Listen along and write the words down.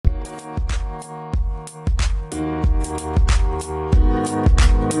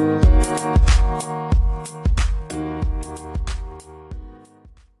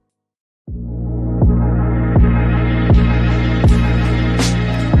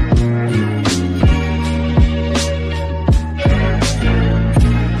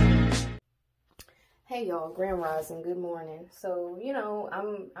Grand Rising, good morning. So,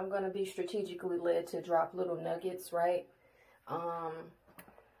 I'm gonna be strategically led to drop little nuggets, right? Um,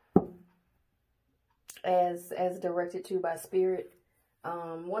 as directed to by spirit.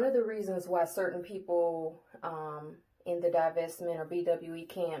 One of the reasons why certain people in the divestment or BWE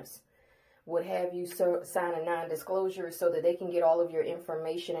camps would have you sign a non-disclosure so that they can get all of your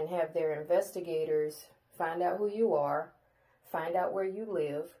information and have their investigators find out who you are, find out where you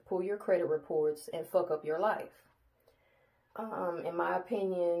live, pull your credit reports, and fuck up your life. In my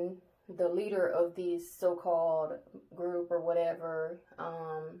opinion, the leader of this so-called group or whatever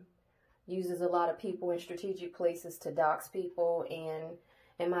uses a lot of people in strategic places to dox people. And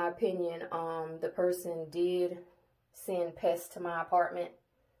in my opinion, the person did send pests to my apartment,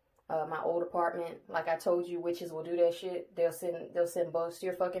 my old apartment. Like I told you, witches will do that shit. They'll send bugs to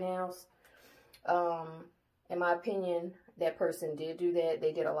your fucking house. In my opinion, that person did do that.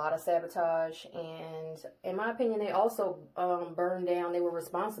 They did a lot of sabotage, and in my opinion, they also burned down. They were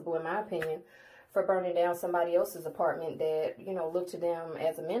responsible, in my opinion, for burning down somebody else's apartment that, looked to them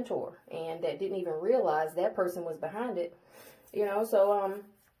as a mentor, and that didn't even realize that person was behind it. So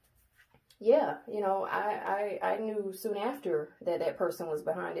yeah, I knew soon after that person was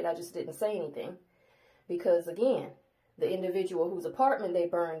behind it. I just didn't say anything because, again, the individual whose apartment they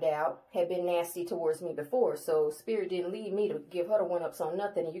burned out had been nasty towards me before. So Spirit didn't lead me to give her the one-ups on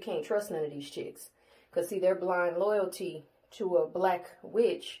nothing. And you can't trust none of these chicks. Because, see, their blind loyalty to a black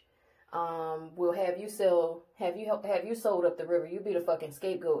witch will have you sold up the river. You be the fucking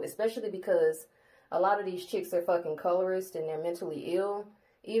scapegoat. Especially because a lot of these chicks are fucking colorist and they're mentally ill.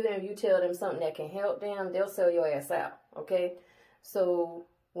 Even if you tell them something that can help them, they'll sell your ass out. Okay? So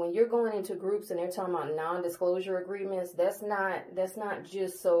when you're going into groups and they're talking about non-disclosure agreements, that's not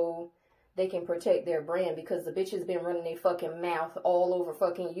just so they can protect their brand, because the bitch has been running their fucking mouth all over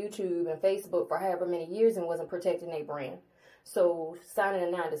fucking YouTube and Facebook for however many years and wasn't protecting their brand. So signing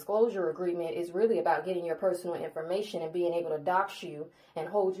a non-disclosure agreement is really about getting your personal information and being able to dox you and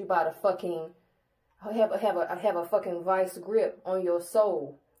hold you by the fucking, have a fucking vice grip on your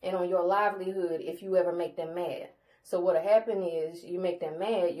soul and on your livelihood if you ever make them mad. So what'll happen is you make them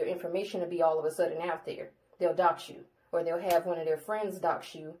mad, your information will be all of a sudden out there. They'll dox you, or they'll have one of their friends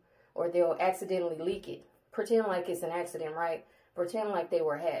dox you, or they'll accidentally leak it. Pretend like it's an accident, right? Pretend like they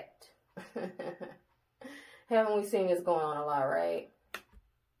were hacked. Haven't we seen this going on a lot, right?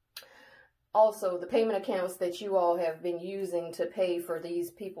 Also, the payment accounts that you all have been using to pay for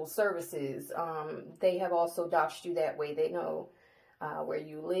these people's services, they have also doxed you that way. They know where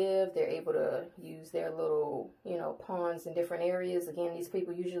you live. They're able to use their little, pawns in different areas. Again, these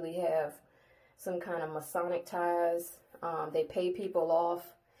people usually have some kind of Masonic ties. They pay people off.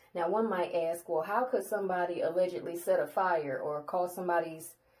 Now, one might ask, well, how could somebody allegedly set a fire or cause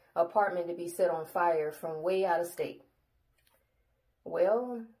somebody's apartment to be set on fire from way out of state?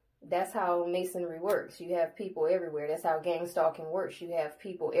 Well, that's how masonry works. You have people everywhere. That's how gang stalking works. You have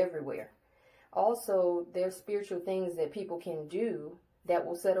people everywhere. Also, there's spiritual things that people can do that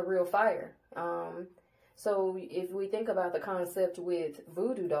will set a real fire. So if we think about the concept with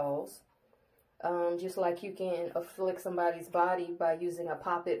voodoo dolls, just like you can afflict somebody's body by using a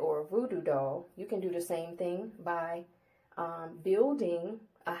puppet or a voodoo doll, you can do the same thing by building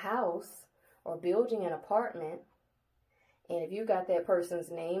a house or building an apartment. And if you got that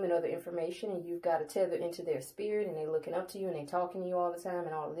person's name and other information and you've got a tether into their spirit and they're looking up to you and they're talking to you all the time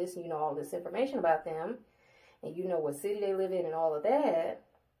and all of this, and you know all this information about them and you know what city they live in and all of that,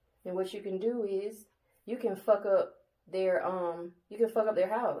 then what you can do is you can fuck up their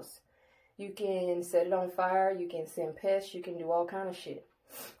house. You can set it on fire, you can send pests, you can do all kind of shit.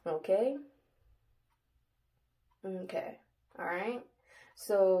 Okay? Okay. Alright?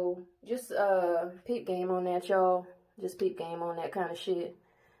 So just peep game on that, y'all. Just peep game on that kind of shit.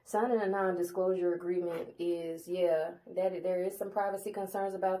 Signing a non-disclosure agreement is, yeah, there is some privacy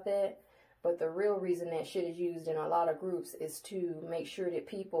concerns about that. But the real reason that shit is used in a lot of groups is to make sure that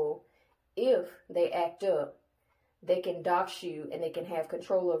people, if they act up, they can dox you and they can have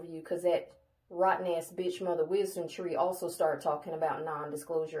control over you. Because that rotten ass bitch mother wisdom tree also started talking about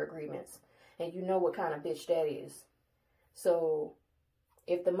non-disclosure agreements. And you know what kind of bitch that is. So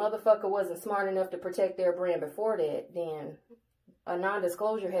if the motherfucker wasn't smart enough to protect their brand before that, then a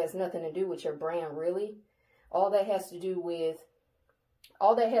non-disclosure has nothing to do with your brand, really. It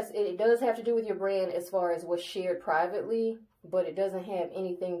does have to do with your brand as far as what's shared privately, but it doesn't have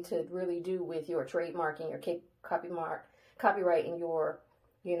anything to really do with your trademarking, your copyright, and your,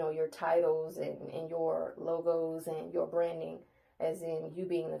 your titles and your logos and your branding, as in you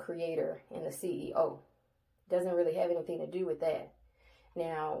being the creator and the CEO. Doesn't really have anything to do with that.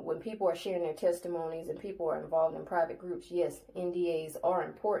 Now, when people are sharing their testimonies and people are involved in private groups, yes, NDAs are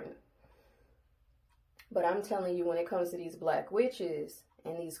important. But I'm telling you, when it comes to these black witches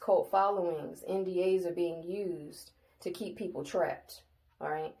and these cult followings, NDAs are being used to keep people trapped. All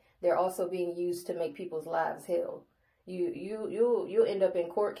right. They're also being used to make people's lives hell. You'll end up in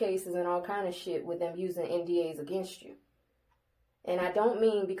court cases and all kind of shit with them using NDAs against you. And I don't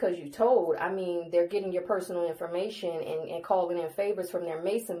mean because you told. I mean, they're getting your personal information and calling in favors from their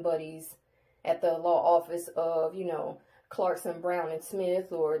Mason buddies at the law office of, you know, Clarkson, Brown, and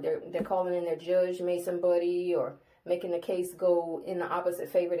Smith, or they're calling in their judge, Mason buddy, or making the case go in the opposite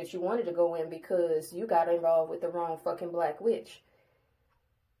favor that you wanted to go in because you got involved with the wrong fucking black witch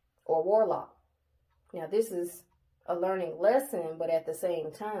or warlock. Now, this is a learning lesson, but at the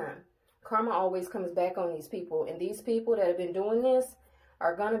same time, karma always comes back on these people. And these people that have been doing this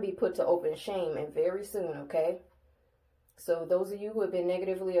are going to be put to open shame, and very soon, okay? So those of you who have been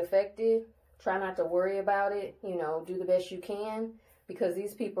negatively affected, try not to worry about it. You know, do the best you can, because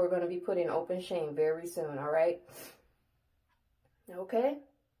these people are going to be put in open shame very soon, all right? Okay?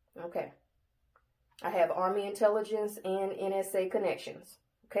 Okay. I have Army intelligence and NSA connections,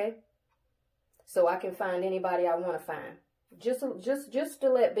 okay? So I can find anybody I want to find. Just to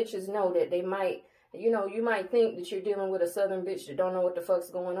let bitches know that they might, you know, you might think that you're dealing with a southern bitch that don't know what the fuck's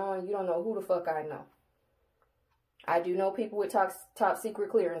going on. You don't know who the fuck I know. I do know people with top secret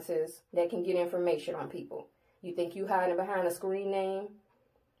clearances that can get information on people. You think you hiding behind a screen name?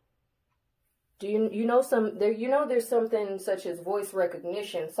 Do you know there's something such as voice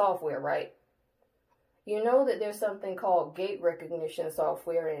recognition software, right? You know that there's something called gate recognition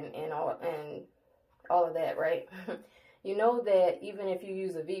software and all of that, right? You know that even if you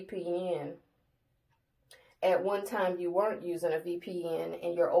use a VPN, at one time you weren't using a VPN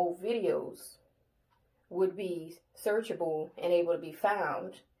and your old videos would be searchable and able to be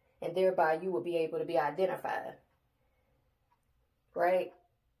found, and thereby you would be able to be identified. Right?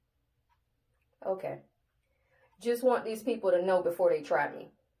 Okay. Just want these people to know before they try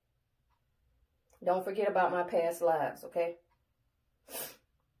me. Don't forget about my past lives, okay?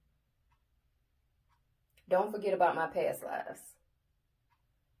 Don't forget about my past lives.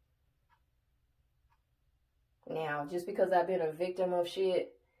 Now, just because I've been a victim of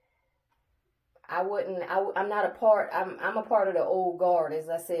shit, I'm not a part, I'm a part of the old guard, as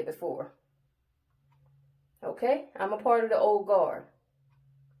I said before. Okay? I'm a part of the old guard.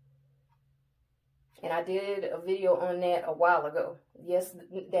 And I did a video on that a while ago. Yes,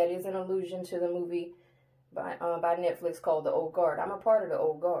 that is an allusion to the movie by Netflix called The Old Guard. I'm a part of the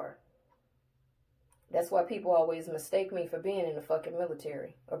old guard. That's why people always mistake me for being in the fucking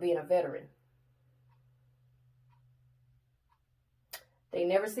military or being a veteran. They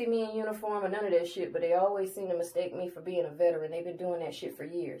never see me in uniform or none of that shit, but they always seem to mistake me for being a veteran. They've been doing that shit for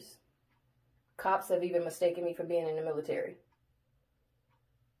years. Cops have even mistaken me for being in the military.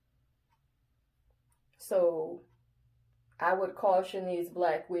 So I would caution these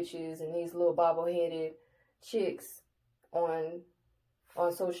black witches and these little bobble-headed chicks on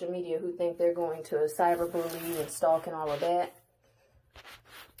social media who think they're going to cyberbully and stalk and all of that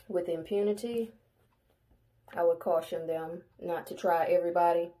with impunity. I would caution them not to try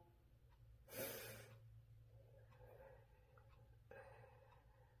everybody.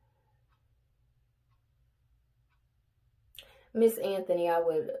 Miss Anthony, I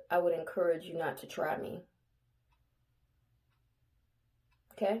would encourage you not to try me.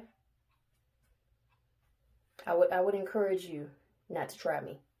 Okay? I would encourage you not to try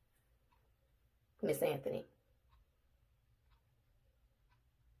me, Miss Anthony.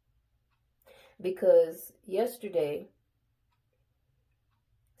 Because yesterday,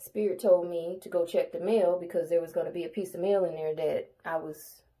 Spirit told me to go check the mail because there was going to be a piece of mail in there that I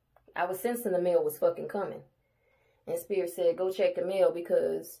was sensing the mail was fucking coming. And Spirit said, go check the mail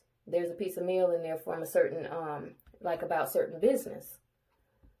because there's a piece of mail in there from a certain, like about certain business.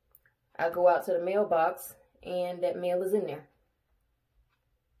 I go out to the mailbox and that mail is in there.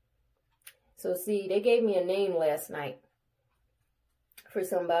 So see, they gave me a name last night for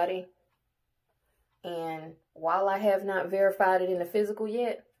somebody. And while I have not verified it in the physical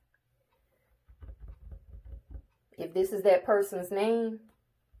yet, if this is that person's name,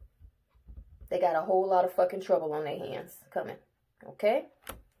 they got a whole lot of fucking trouble on their hands coming. Okay?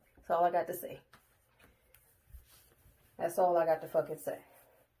 That's all I got to say. That's all I got to fucking say.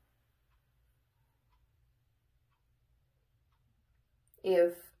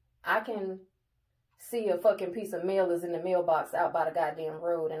 If I can see a fucking piece of mail is in the mailbox out by the goddamn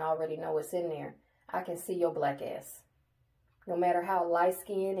road and already know it's in there, I can see your black ass. No matter how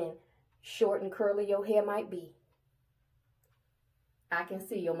light-skinned and short and curly your hair might be. I can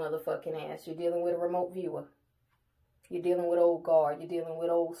see your motherfucking ass. You're dealing with a remote viewer. You're dealing with old guard. You're dealing with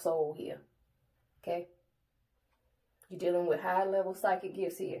old soul here. Okay? You're dealing with high-level psychic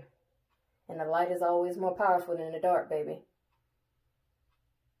gifts here. And the light is always more powerful than the dark, baby.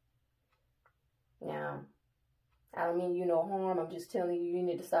 Now, I don't mean you no harm. I'm just telling you, you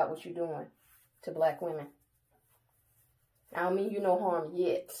need to stop what you're doing to black women. I don't mean you no harm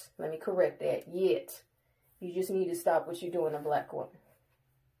yet. Let me correct that. Yet. You just need to stop what you're doing to black women.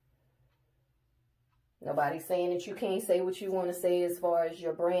 Nobody's saying that you can't say what you want to say as far as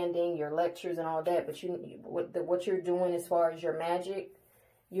your branding, your lectures and all that. But what you're doing as far as your magic,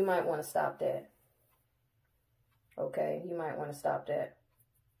 you might want to stop that. Okay? You might want to stop that.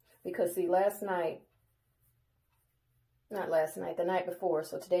 Because, see, the night before,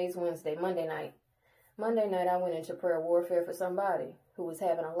 so today's Wednesday, Monday night I went into prayer warfare for somebody who was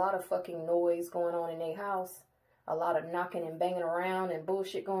having a lot of fucking noise going on in their house, a lot of knocking and banging around and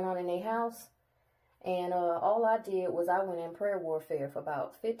bullshit going on in their house. And all I did was I went in prayer warfare for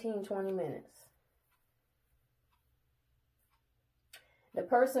about 15, 20 minutes. The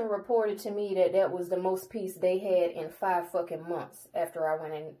person reported to me that that was the most peace they had in 5 fucking months after I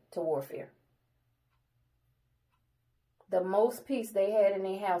went into warfare. The most peace they had in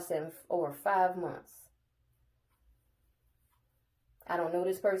their house in over 5 months. I don't know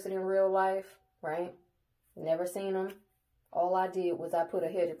this person in real life, right? Never seen them. All I did was I put a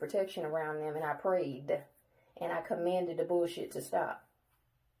hedge of protection around them and I prayed. And I commanded the bullshit to stop.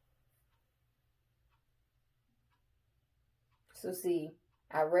 So see,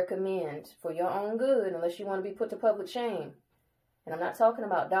 I recommend for your own good, unless you want to be put to public shame. And I'm not talking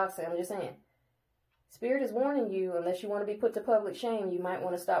about doxing, I'm just saying. Spirit is warning you, unless you want to be put to public shame, you might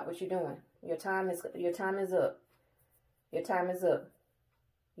want to stop what you're doing. Your time is up. Your time is up.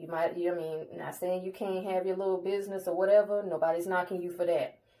 Not saying you can't have your little business or whatever. Nobody's knocking you for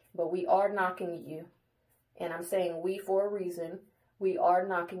that. But we are knocking you. And I'm saying we for a reason. We are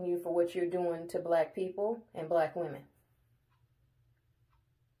knocking you for what you're doing to black people and black women.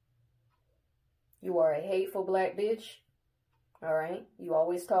 You are a hateful black bitch. All right? You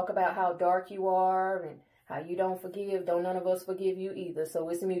always talk about how dark you are and how you don't forgive. Don't none of us forgive you either. So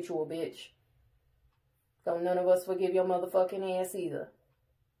it's mutual, bitch. Don't none of us forgive your motherfucking ass either.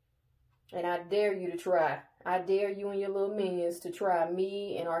 And I dare you to try. I dare you and your little minions to try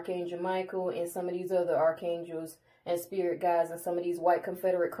me and Archangel Michael and some of these other archangels and spirit guides and some of these white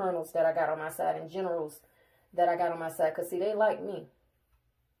Confederate colonels that I got on my side and generals that I got on my side. Because, see, they like me.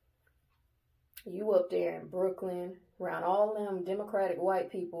 You up there in Brooklyn, around all them Democratic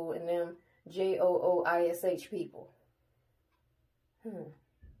white people and them JOOISH people.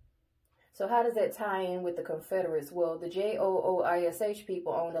 So how does that tie in with the Confederates? Well, the JOOISH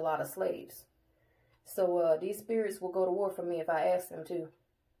people owned a lot of slaves. So these spirits will go to war for me if I ask them to.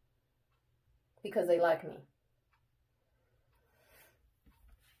 Because they like me.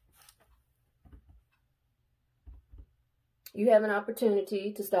 You have an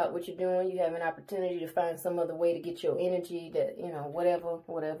opportunity to stop what you're doing. You have an opportunity to find some other way to get your energy that,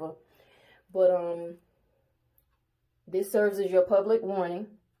 whatever. But this serves as your public warning,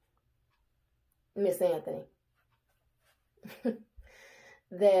 Miss Anthony,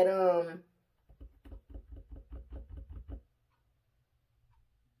 that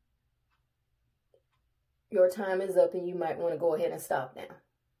your time is up and you might want to go ahead and stop now.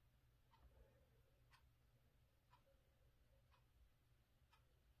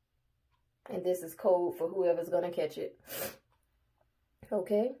 And this is code for whoever's going to catch it.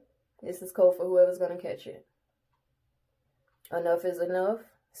 Okay? This is code for whoever's going to catch it. Enough is enough.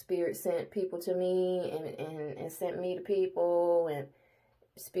 Spirit sent people to me and sent me to people. And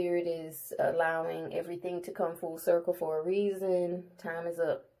Spirit is allowing everything to come full circle for a reason. Time is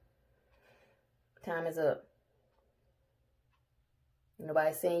up. Time is up.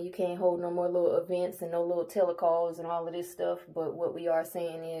 Nobody's saying you can't hold no more little events and no little telecalls and all of this stuff. But what we are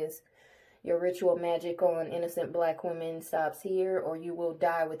saying is, your ritual magic on innocent black women stops here, or you will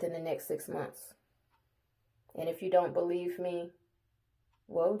die within the next 6 months. And if you don't believe me,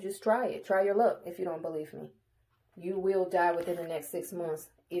 well, just try it. Try your luck if you don't believe me. You will die within the next 6 months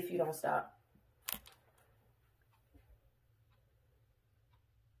if you don't stop.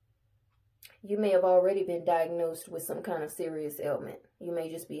 You may have already been diagnosed with some kind of serious ailment. You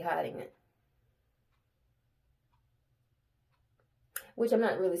may just be hiding it. Which I'm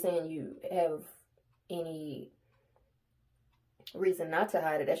not really saying you have any reason not to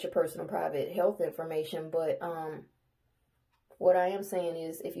hide it. That's your personal private health information. But what I am saying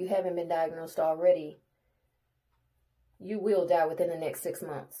is, if you haven't been diagnosed already, you will die within the next 6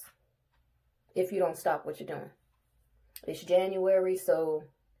 months if you don't stop what you're doing. It's January, so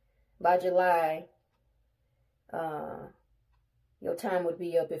by July, your time would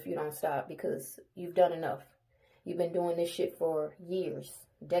be up if you don't stop, because you've done enough. You've been doing this shit for years,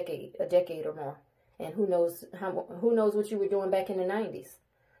 a decade or more. And who knows what you were doing back in the 90s?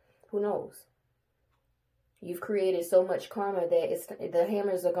 Who knows? You've created so much karma that the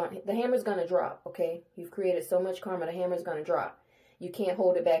hammer's gonna drop, okay? You've created so much karma, the hammer's gonna drop. You can't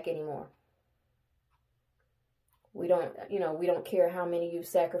hold it back anymore. We don't care how many you've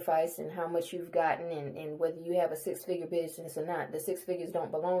sacrificed and how much you've gotten and whether you have a 6-figure business or not. The 6 figures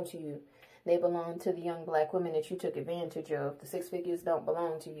don't belong to you. They belong to the young black women that you took advantage of. The 6 figures don't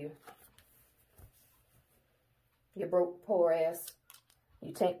belong to you. You broke, poor ass.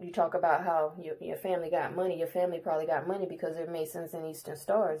 You talk about how your family got money. Your family probably got money because they're Masons and Eastern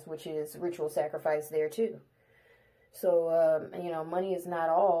Stars, which is ritual sacrifice there too. So, money is not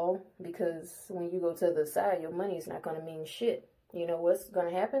all, because when you go to the side, your money is not going to mean shit. You know what's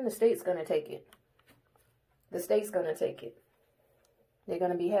going to happen? The state's going to take it. The state's going to take it. They're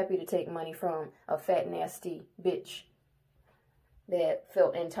going to be happy to take money from a fat, nasty bitch that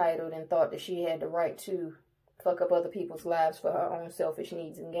felt entitled and thought that she had the right to fuck up other people's lives for her own selfish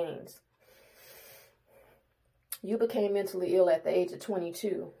needs and gains. You became mentally ill at the age of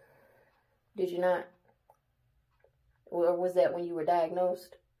 22. Did you not? Or was that when you were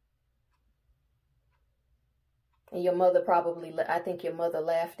diagnosed? And your mother I think your mother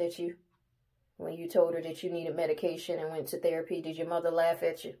laughed at you when you told her that you needed medication and went to therapy. Did your mother laugh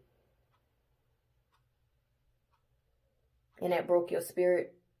at you? And that broke your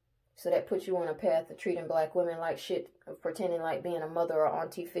spirit? So that put you on a path of treating black women like shit, of pretending like being a mother or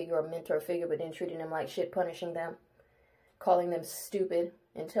auntie figure or mentor figure, but then treating them like shit, punishing them, calling them stupid,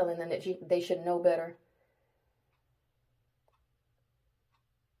 and telling them that they should know better.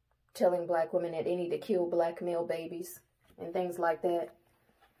 Telling black women that they need to kill black male babies and things like that.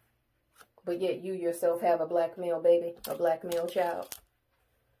 But yet you yourself have a black male baby, a black male child.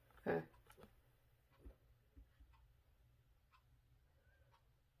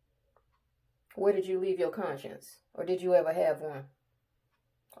 Where did you leave your conscience? Or did you ever have one?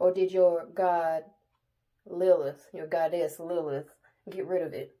 Or did your god Lilith, your goddess Lilith, get rid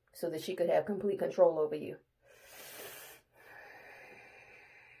of it so that she could have complete control over you?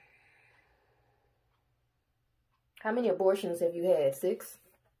 How many abortions have you had? 6?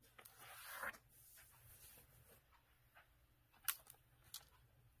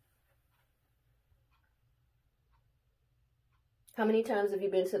 How many times have you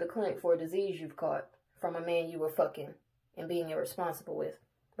been to the clinic for a disease you've caught from a man you were fucking and being irresponsible with?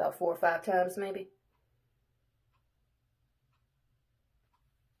 About 4 or 5 times, maybe?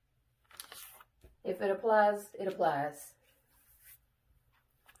 If it applies, it applies.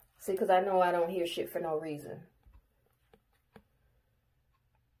 See, because I know I don't hear shit for no reason.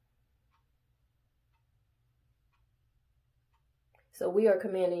 So we are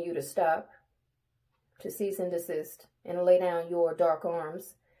commanding you to stop, to cease and desist, and lay down your dark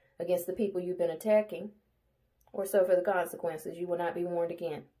arms against the people you've been attacking, or suffer the consequences. You will not be warned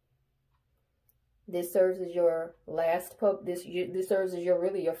again. This serves as your last this serves as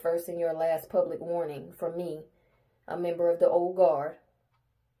your first and your last public warning from me, a member of the old guard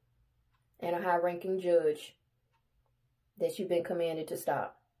and a high-ranking judge, that you've been commanded to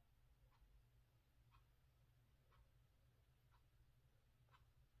stop.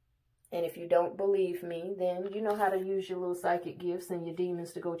 And if you don't believe me, then you know how to use your little psychic gifts and your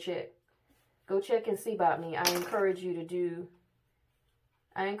demons to go check. Go check and see about me. I encourage you to do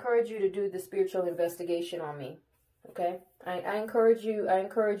the spiritual investigation on me. Okay? I encourage you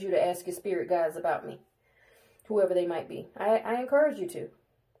to ask your spirit guides about me. Whoever they might be. I encourage you to.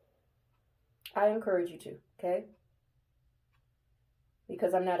 I encourage you to, okay?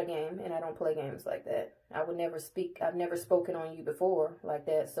 Because I'm not a game and I don't play games like that. I've never spoken on you before like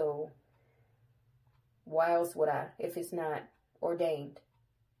that, so why else would I, if it's not ordained?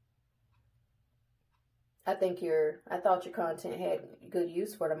 I thought your content had good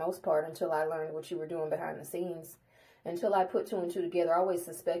use for the most part until I learned what you were doing behind the scenes. Until I put 2 and 2 together, I always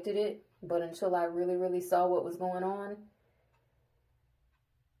suspected it, but until I really, really saw what was going on,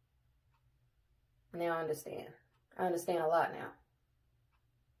 now I understand. I understand a lot now.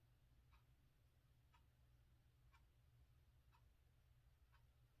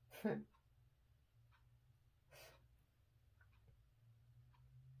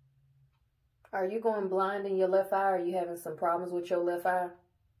 Are you going blind in your left eye? Are you having some problems with your left eye?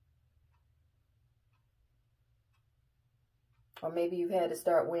 Or maybe you've had to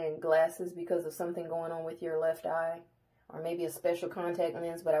start wearing glasses because of something going on with your left eye. Or maybe a special contact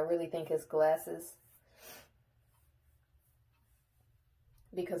lens, but I really think it's glasses.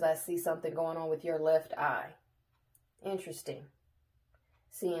 Because I see something going on with your left eye. Interesting.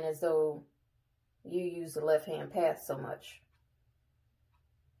 Seeing as though you use the left-hand path so much.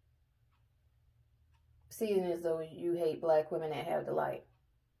 Seeing as though you hate black women that have the light.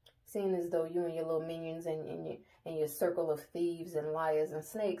 Seeing as though you and your little minions and your circle of thieves and liars and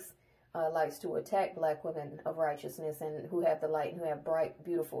snakes likes to attack black women of righteousness and who have the light and who have bright,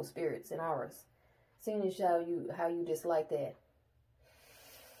 beautiful spirits and auras. Seeing as how you dislike that.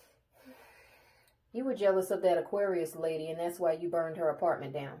 You were jealous of that Aquarius lady, and that's why you burned her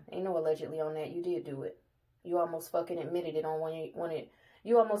apartment down. Ain't no allegedly on that. You did do it. You almost fucking admitted it on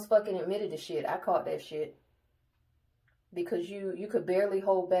you almost fucking admitted the shit. I caught that shit. Because you could barely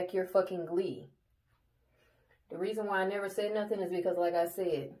hold back your fucking glee. The reason why I never said nothing is because, like I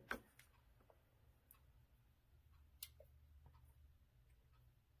said, I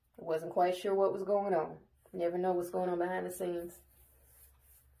wasn't quite sure what was going on. Never know what's going on behind the scenes.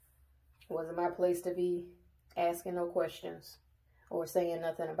 It wasn't my place to be asking no questions or saying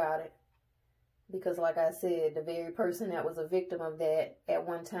nothing about it. Because like I said, the very person that was a victim of that at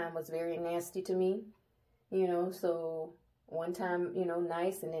one time was very nasty to me. You know, so one time, you know,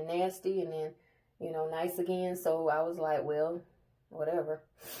 nice and then nasty and then, you know, nice again. So I was like, well, whatever.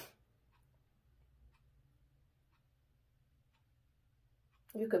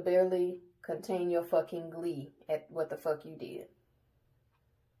 You could barely contain your fucking glee at what the fuck you did.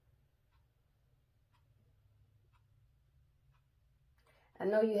 I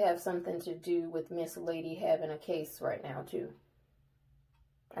know you have something to do with Miss Lady having a case right now, too.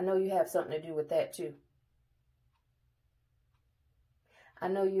 I know you have something to do with that, too. I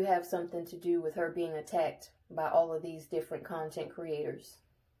know you have something to do with her being attacked by all of these different content creators.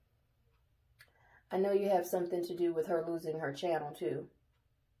 I know you have something to do with her losing her channel, too.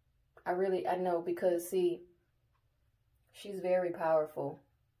 I know because, see, she's very powerful.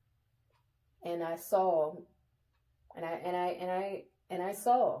 And I saw, and I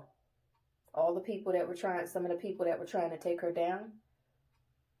saw all the people that were trying, some of the people that were trying to take her down.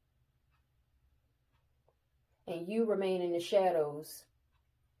 And you remain in the shadows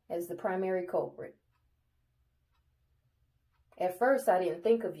as the primary culprit. At first, I didn't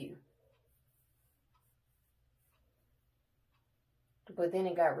think of you. But then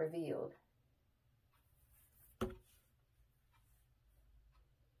it got revealed.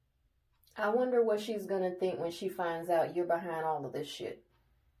 I wonder what she's going to think when she finds out you're behind all of this shit.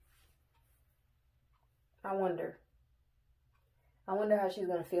 I wonder. I wonder how she's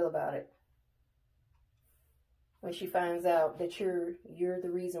going to feel about it. When she finds out that you're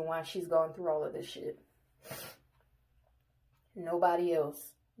the reason why she's gone through all of this shit. Nobody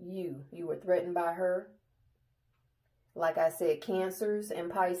else. You were threatened by her. Like I said, Cancers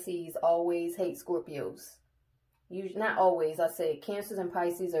and Pisces always hate Scorpios. Not always. I said Cancers and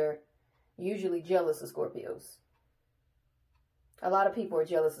Pisces are usually jealous of Scorpios. A lot of people are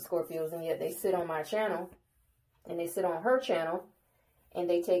jealous of Scorpios, and yet they sit on my channel, and they sit on her channel, and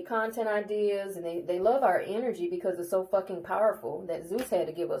they take content ideas, and they love our energy because it's so fucking powerful that Zeus had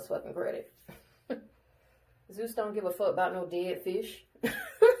to give us fucking credit. Zeus don't give a fuck about no dead fish,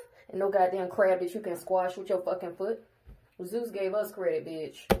 and no goddamn crab that you can squash with your fucking foot. Zeus gave us credit,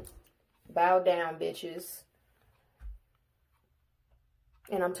 bitch. Bow down, bitches.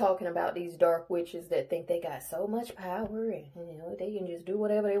 And I'm talking about these dark witches that think they got so much power and, you know, they can just do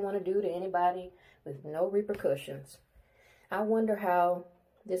whatever they want to do to anybody with no repercussions. I wonder how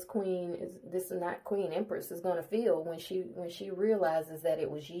this Queen Empress is going to feel when she realizes that it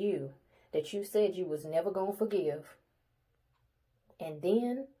was you, that you said you was never going to forgive. And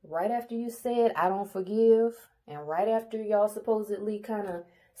then, right after you said, I don't forgive, and right after y'all supposedly kind of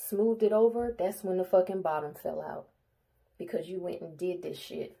smoothed it over, that's when the fucking bottom fell out. Because you went and did this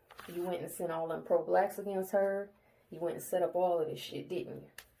shit. You went and sent all them pro-blacks against her. You went and set up all of this shit, didn't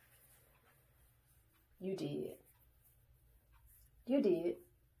you? You did. You did.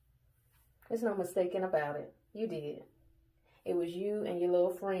 There's no mistaking about it. You did. It was you and your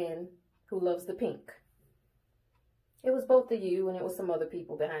little friend who loves the pink. It was both of you, and it was some other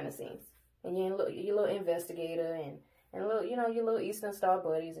people behind the scenes. And your little investigator and little, you know, your little Eastern Star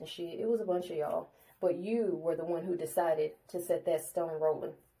buddies and shit. It was a bunch of y'all. But you were the one who decided to set that stone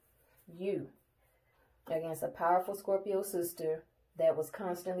rolling. You. Against a powerful Scorpio sister that was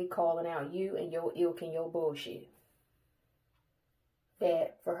constantly calling out you and your ilk and your bullshit.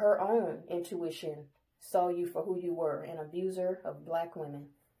 That for her own intuition saw you for who you were, an abuser of black women.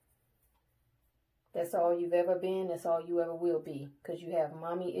 That's all you've ever been. That's all you ever will be. Because you have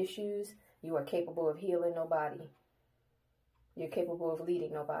mommy issues. You are capable of healing nobody. You're capable of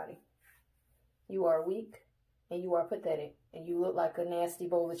leading nobody. You are weak, And you are pathetic. And you look like a nasty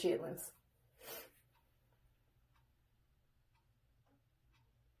bowl of chitlins.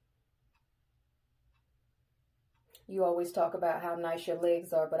 You always talk about how nice your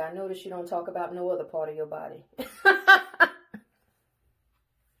legs are, but I notice you don't talk about no other part of your body.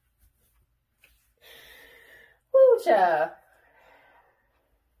 Woo, child.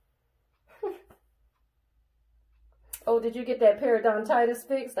 Oh, did you get that periodontitis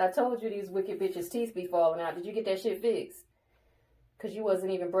fixed? I told you these wicked bitches' teeth be falling out. Did you get that shit fixed? Because you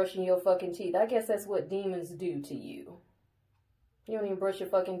wasn't even brushing your fucking teeth. I guess that's what demons do to you. You don't even brush your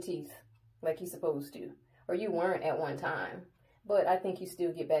fucking teeth like you're supposed to. Or you weren't at one time. But I think you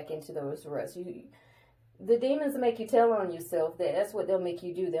still get back into those ruts. The demons make you tell on yourself. That's what they'll make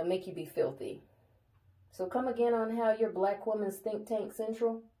you do. They'll make you be filthy. So come again on how you're Black Woman's Think Tank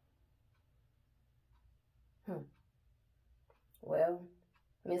Central. Well,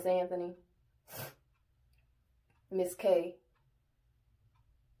 Miss Anthony, Miss K,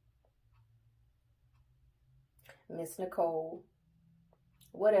 Miss Nicole,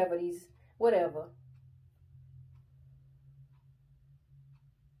 whatever.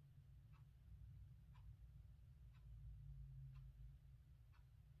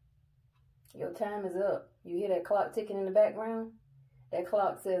 Your time is up. You hear that clock ticking in the background? That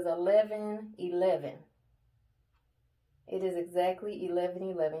clock says 11:11. It is exactly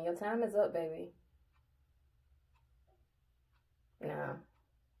 11:11. Your time is up, baby. Nah.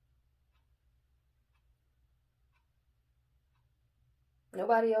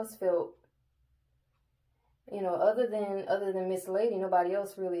 Nobody else felt, other than Miss Lady, nobody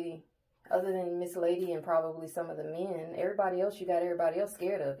else really, other than Miss Lady and probably some of the men, everybody else, you got everybody else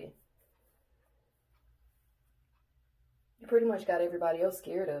scared of you. You pretty much got everybody else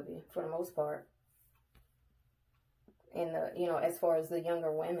scared of you for the most part. And as far as the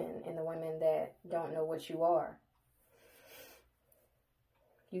younger women and the women that don't know what you are.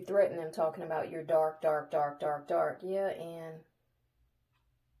 You threaten them talking about you're dark, dark, dark, dark, dark. Yeah, and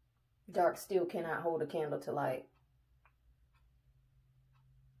dark still cannot hold a candle to light.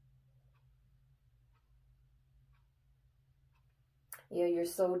 Yeah, you're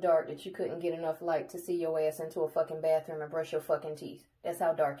so dark that you couldn't get enough light to see your ass into a fucking bathroom and brush your fucking teeth. That's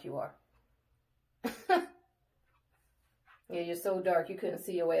how dark you are. Yeah, you're so dark you couldn't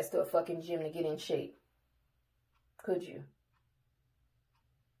see your ass to a fucking gym to get in shape. Could you?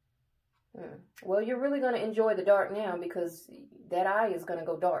 Well, you're really going to enjoy the dark now because that eye is going to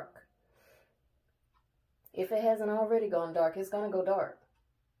go dark. If it hasn't already gone dark, it's going to go dark.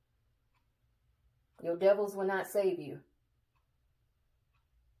 Your devils will not save you.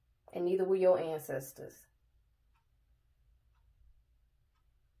 And neither will your ancestors.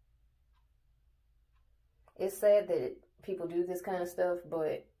 It's sad that people do this kind of stuff,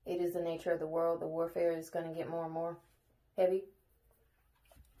 but it is the nature of the world. The warfare is going to get more and more heavy.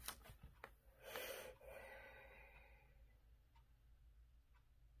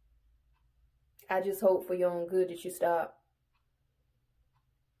 I just hope for your own good that you stop.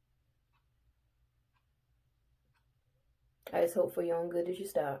 I just hope for your own good that you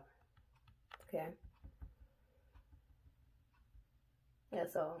stop. Okay?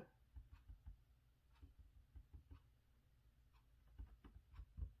 That's all.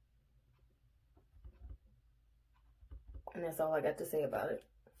 And that's all I got to say about it.